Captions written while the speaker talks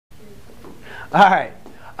All right.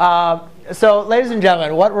 So ladies and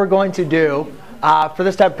gentlemen, what we're going to do for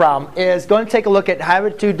this type of problem is going to take a look at how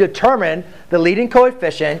to determine the leading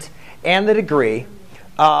coefficient and the degree.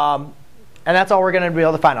 And that's all we're going to be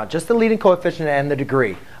able to find out, just the leading coefficient and the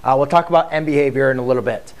degree. We'll talk about end behavior in a little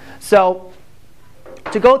bit. So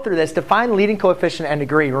to go through this, to find leading coefficient and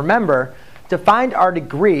degree, remember, to find our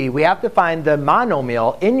degree, we have to find the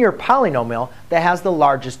monomial in your polynomial that has the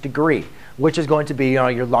largest degree, which is going to be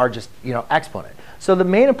your largest exponent. So the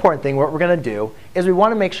main important thing, what we're going to do, is we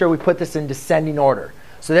want to make sure we put this in descending order.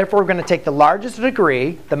 So therefore, we're going to take the largest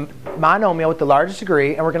degree, the monomial with the largest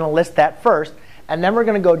degree, and we're going to list that first. And then we're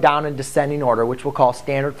going to go down in descending order, which we'll call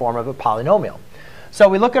standard form of a polynomial. So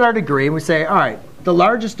we look at our degree, and we say, all right, the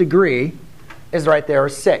largest degree is right there,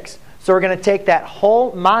 6. So we're going to take that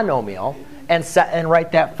whole monomial and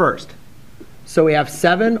write that first. So we have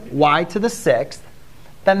 7y to the 6th.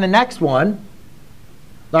 Then the next one,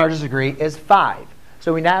 largest degree, is 5.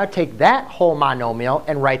 So we now take that whole monomial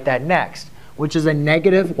and write that next, which is a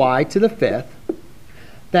negative y to the 5th.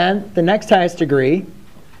 Then the next highest degree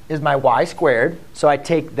is my y squared. So I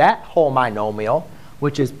take that whole monomial,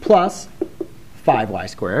 which is plus 5y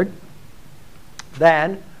squared.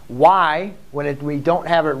 Then y, when we don't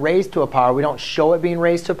have it raised to a power, we don't show it being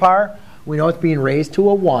raised to a power, we know it's being raised to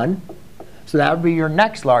a 1. So that would be your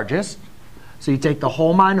next largest. So you take the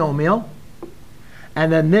whole monomial,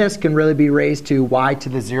 and then this can really be raised to y to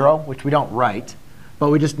the 0, which we don't write.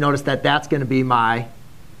 But we just notice that that's going to be my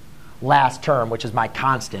last term, which is my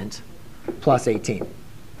constant, plus 18.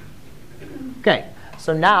 OK,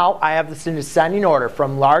 so now I have this in descending order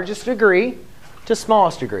from largest degree to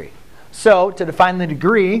smallest degree. So to define the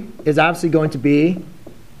degree is obviously going to be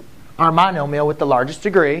our monomial with the largest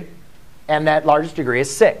degree. And that largest degree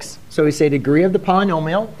is 6. So we say degree of the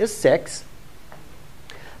polynomial is 6.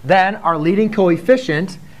 Then our leading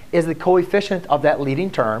coefficient is the coefficient of that leading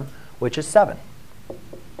term, which is 7.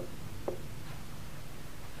 That's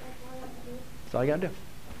all you got to do.